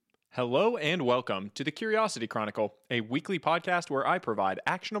Hello and welcome to the Curiosity Chronicle, a weekly podcast where I provide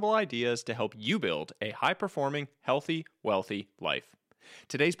actionable ideas to help you build a high-performing, healthy, wealthy life.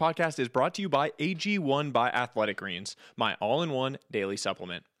 Today's podcast is brought to you by AG1 by Athletic Greens, my all-in-one daily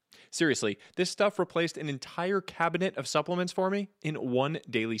supplement. Seriously, this stuff replaced an entire cabinet of supplements for me in one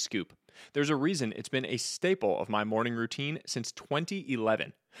daily scoop. There's a reason it's been a staple of my morning routine since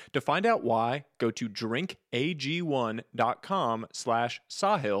 2011. To find out why, go to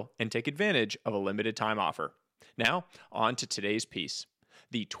drinkag1.com/Sahil and take advantage of a limited time offer. Now, on to today's piece,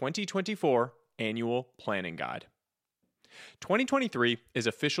 the 2024 Annual Planning Guide. 2023 is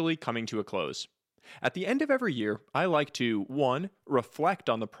officially coming to a close. At the end of every year, I like to 1. Reflect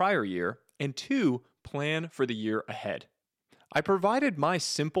on the prior year, and 2. Plan for the year ahead. I provided my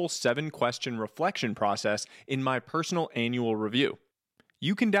simple 7-question reflection process in my personal annual review.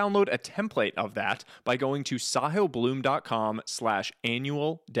 You can download a template of that by going to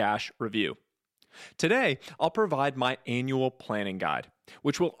sahilbloom.com/annual-review. Today, I'll provide my annual planning guide,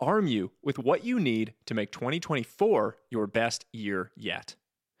 which will arm you with what you need to make 2024 your best year yet.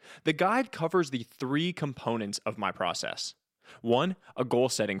 The guide covers the 3 components of my process. 1. A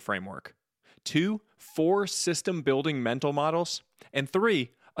goal-setting framework. 2. 4 system-building mental models. And 3.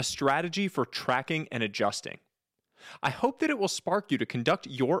 A strategy for tracking and adjusting. I hope that it will spark you to conduct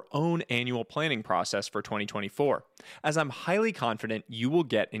your own annual planning process for 2024, as I'm highly confident you will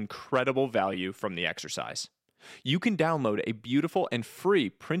get incredible value from the exercise. You can download a beautiful and free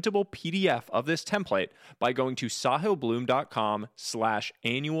printable PDF of this template by going to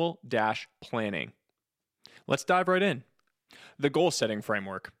sahilbloom.com/annual-planning. Let's dive right in. The goal setting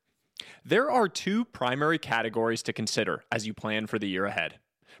framework. There are 2 primary categories to consider as you plan for the year ahead: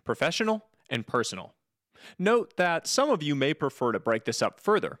 professional and personal. Note that some of you may prefer to break this up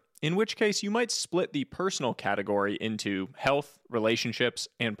further, in which case you might split the personal category into health, relationships,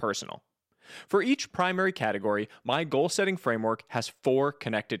 and personal. For each primary category, my goal-setting framework has 4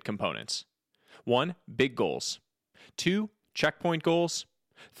 connected components. 1. Big goals. 2. Checkpoint goals.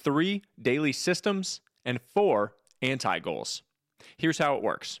 3. Daily systems. And 4. Anti-goals. Here's how it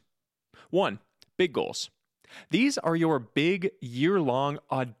works. 1. Big goals. These are your big, year-long,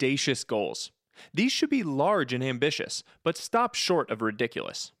 audacious goals. These should be large and ambitious, but stop short of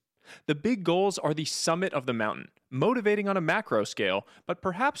ridiculous. The big goals are the summit of the mountain, motivating on a macro scale, but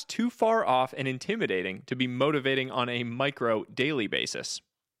perhaps too far off and intimidating to be motivating on a micro daily basis.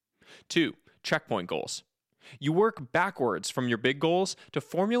 2. Checkpoint goals. You work backwards from your big goals to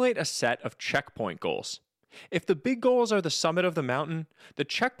formulate a set of checkpoint goals. If the big goals are the summit of the mountain, the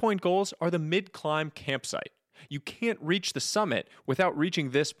checkpoint goals are the mid-climb campsite. You can't reach the summit without reaching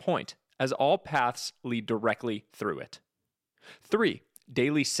this point, as all paths lead directly through it. 3.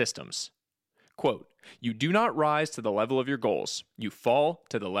 Daily systems. Quote, "You do not rise to the level of your goals. You fall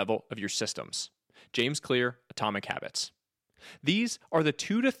to the level of your systems." James Clear, Atomic Habits. These are the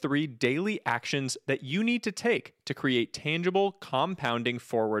 2 to 3 daily actions that you need to take to create tangible, compounding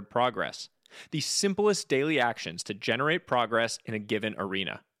forward progress. The simplest daily actions to generate progress in a given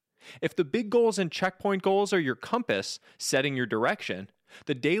arena. If the big goals and checkpoint goals are your compass, setting your direction,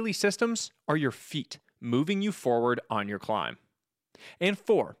 the daily systems are your feet, moving you forward on your climb. And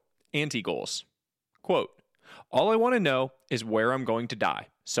 4, anti-goals. Quote, "All I want to know is where I'm going to die,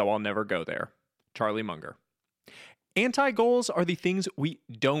 so I'll never go there." Charlie Munger. Anti-goals are the things we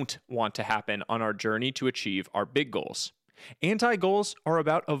don't want to happen on our journey to achieve our big goals. Anti-goals are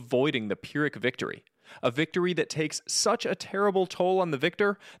about avoiding the Pyrrhic victory, a victory that takes such a terrible toll on the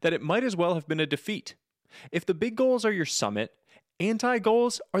victor that it might as well have been a defeat. If the big goals are your summit,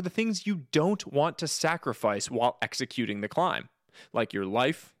 anti-goals are the things you don't want to sacrifice while executing the climb, like your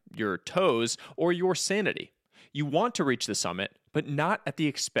life, your toes, or your sanity. You want to reach the summit, but not at the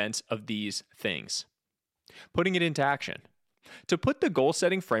expense of these things. Putting it into action. To put the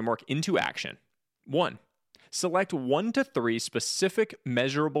goal-setting framework into action, 1. Select 1 to 3 specific,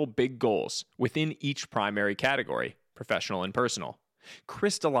 measurable big goals within each primary category, professional and personal.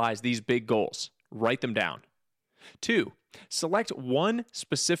 Crystallize these big goals. Write them down. 2. Select 1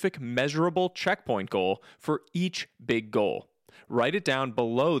 specific, measurable checkpoint goal for each big goal. Write it down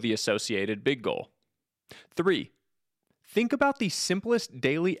below the associated big goal. 3. Think about the simplest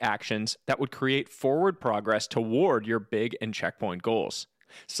daily actions that would create forward progress toward your big and checkpoint goals.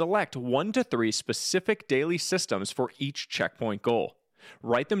 Select 1 to 3 specific daily systems for each checkpoint goal.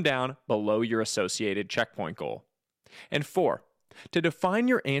 Write them down below your associated checkpoint goal. And 4. To define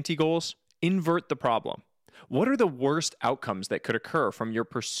your anti-goals, invert the problem. What are the worst outcomes that could occur from your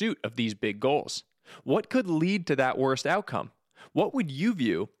pursuit of these big goals? What could lead to that worst outcome? What would you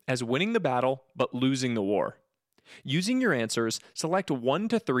view as winning the battle but losing the war? Using your answers, select 1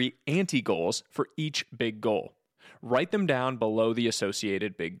 to 3 anti-goals for each big goal. Write them down below the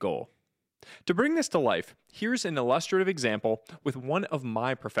associated big goal. To bring this to life, here's an illustrative example with one of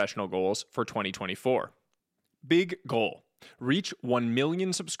my professional goals for 2024. Big goal: reach 1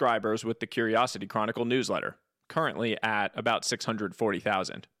 million subscribers with the Curiosity Chronicle newsletter, currently at about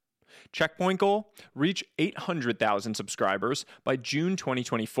 640,000. Checkpoint goal: reach 800,000 subscribers by June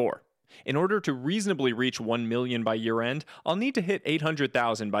 2024. In order to reasonably reach 1 million by year end, I'll need to hit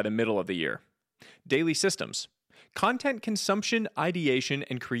 800,000 by the middle of the year. Daily systems: content consumption, ideation,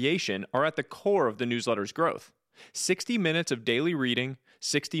 and creation are at the core of the newsletter's growth. 60 minutes of daily reading,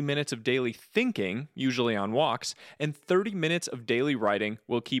 60 minutes of daily thinking, usually on walks, and 30 minutes of daily writing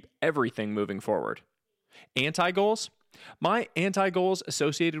will keep everything moving forward. Anti-goals: my anti-goals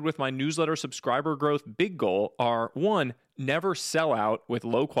associated with my newsletter subscriber growth big goal are 1. Never sell out with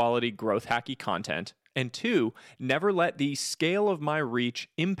low-quality growth hacky content, and 2. Never let the scale of my reach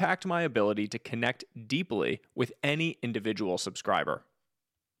impact my ability to connect deeply with any individual subscriber.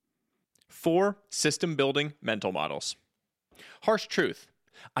 4. System building mental models. Harsh truth: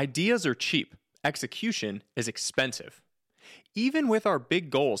 ideas are cheap, execution is expensive. Even with our big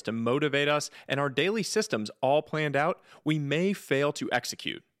goals to motivate us and our daily systems all planned out, we may fail to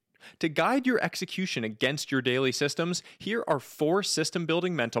execute. To guide your execution against your daily systems, here are 4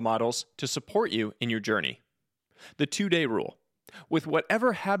 system-building mental models to support you in your journey. The 2-day rule: with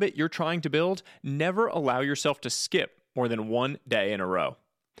whatever habit you're trying to build, never allow yourself to skip more than 1 day in a row.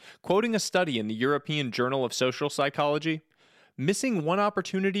 Quoting a study in the European Journal of Social Psychology, missing one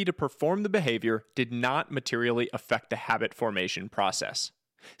opportunity to perform the behavior did not materially affect the habit formation process.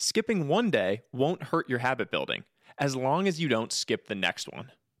 Skipping 1 day won't hurt your habit building, as long as you don't skip the next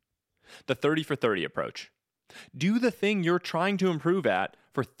one. The 30 for 30 approach: do the thing you're trying to improve at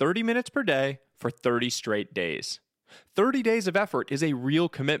for 30 minutes per day for 30 straight days. 30 days of effort is a real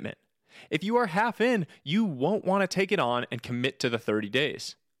commitment. If you are half in, you won't want to take it on and commit to the 30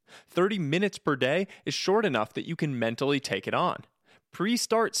 days. 30 minutes per day is short enough that you can mentally take it on.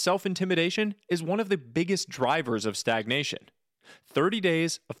 Pre-start self-intimidation is one of the biggest drivers of stagnation. 30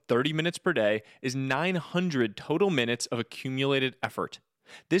 days of 30 minutes per day is 900 total minutes of accumulated effort.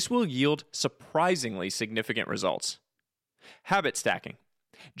 This will yield surprisingly significant results. Habit stacking: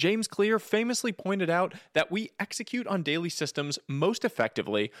 James Clear famously pointed out that we execute on daily systems most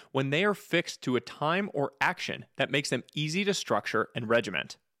effectively when they are fixed to a time or action that makes them easy to structure and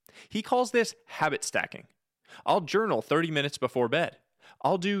regiment. He calls this habit stacking. I'll journal 30 minutes before bed.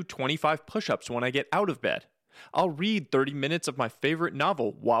 I'll do 25 push-ups when I get out of bed. I'll read 30 minutes of my favorite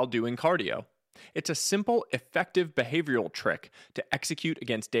novel while doing cardio. It's a simple, effective behavioral trick to execute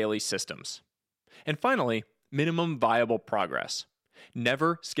against daily systems. And finally, minimum viable progress.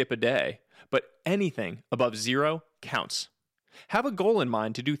 Never skip a day, but anything above 0 counts. Have a goal in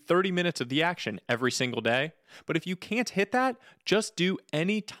mind to do 30 minutes of the action every single day, but if you can't hit that, just do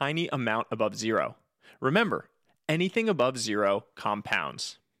any tiny amount above 0. Remember, anything above 0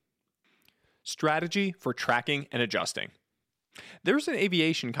 compounds. Strategy for tracking and adjusting. There's an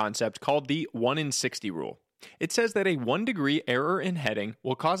aviation concept called the 1 in 60 rule. It says that a 1-degree error in heading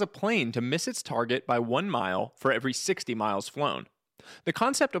will cause a plane to miss its target by 1 mile for every 60 miles flown. The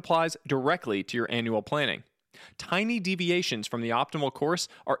concept applies directly to your annual planning. Tiny deviations from the optimal course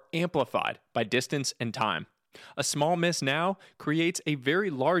are amplified by distance and time. A small miss now creates a very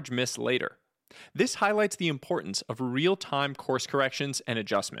large miss later. This highlights the importance of real-time course corrections and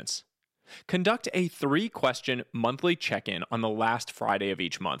adjustments. Conduct a 3-question monthly check-in on the last Friday of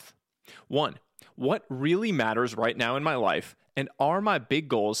each month. 1. What really matters right now in my life, and are my big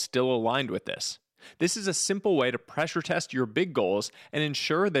goals still aligned with this? This is a simple way to pressure test your big goals and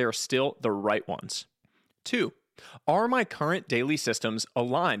ensure they are still the right ones. 2. Are my current daily systems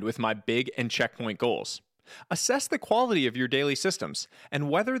aligned with my big and checkpoint goals? Assess the quality of your daily systems and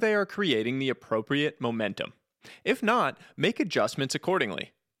whether they are creating the appropriate momentum. If not, make adjustments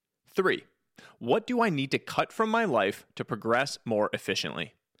accordingly. 3. What do I need to cut from my life to progress more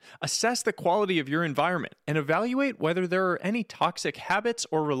efficiently? Assess the quality of your environment and evaluate whether there are any toxic habits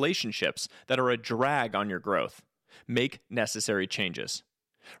or relationships that are a drag on your growth. Make necessary changes.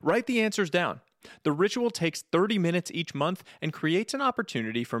 Write the answers down. The ritual takes 30 minutes each month and creates an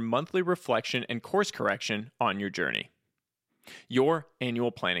opportunity for monthly reflection and course correction on your journey. Your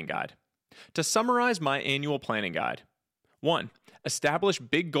annual planning guide. To summarize my annual planning guide: 1. Establish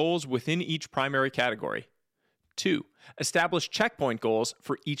big goals within each primary category. 2. Establish checkpoint goals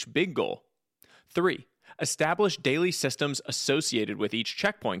for each big goal. 3. Establish daily systems associated with each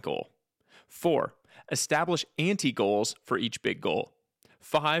checkpoint goal. 4. Establish anti-goals for each big goal.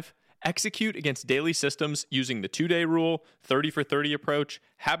 5. Execute against daily systems using the 2-day rule, 30 for 30 approach,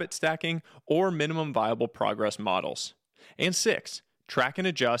 habit stacking, or minimum viable progress models. And 6, track and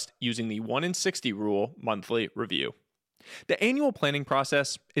adjust using the 1 in 60 rule monthly review. The annual planning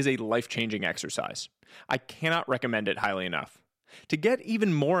process is a life-changing exercise. I cannot recommend it highly enough. To get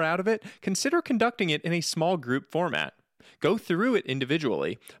even more out of it, consider conducting it in a small group format. Go through it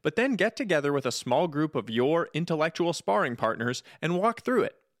individually, but then get together with a small group of your intellectual sparring partners and walk through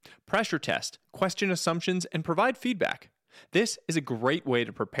it. Pressure test, question assumptions, and provide feedback. This is a great way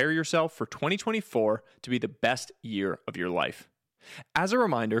to prepare yourself for 2024 to be the best year of your life. As a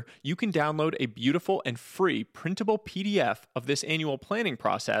reminder, you can download a beautiful and free printable PDF of this annual planning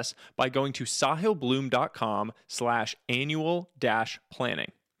process by going to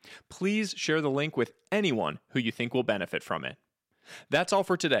sahilbloom.com/annual-planning. Please share the link with anyone who you think will benefit from it. That's all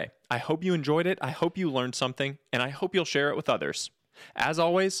for today. I hope you enjoyed it, I hope you learned something, and I hope you'll share it with others. As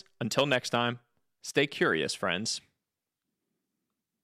always, until next time, stay curious, friends.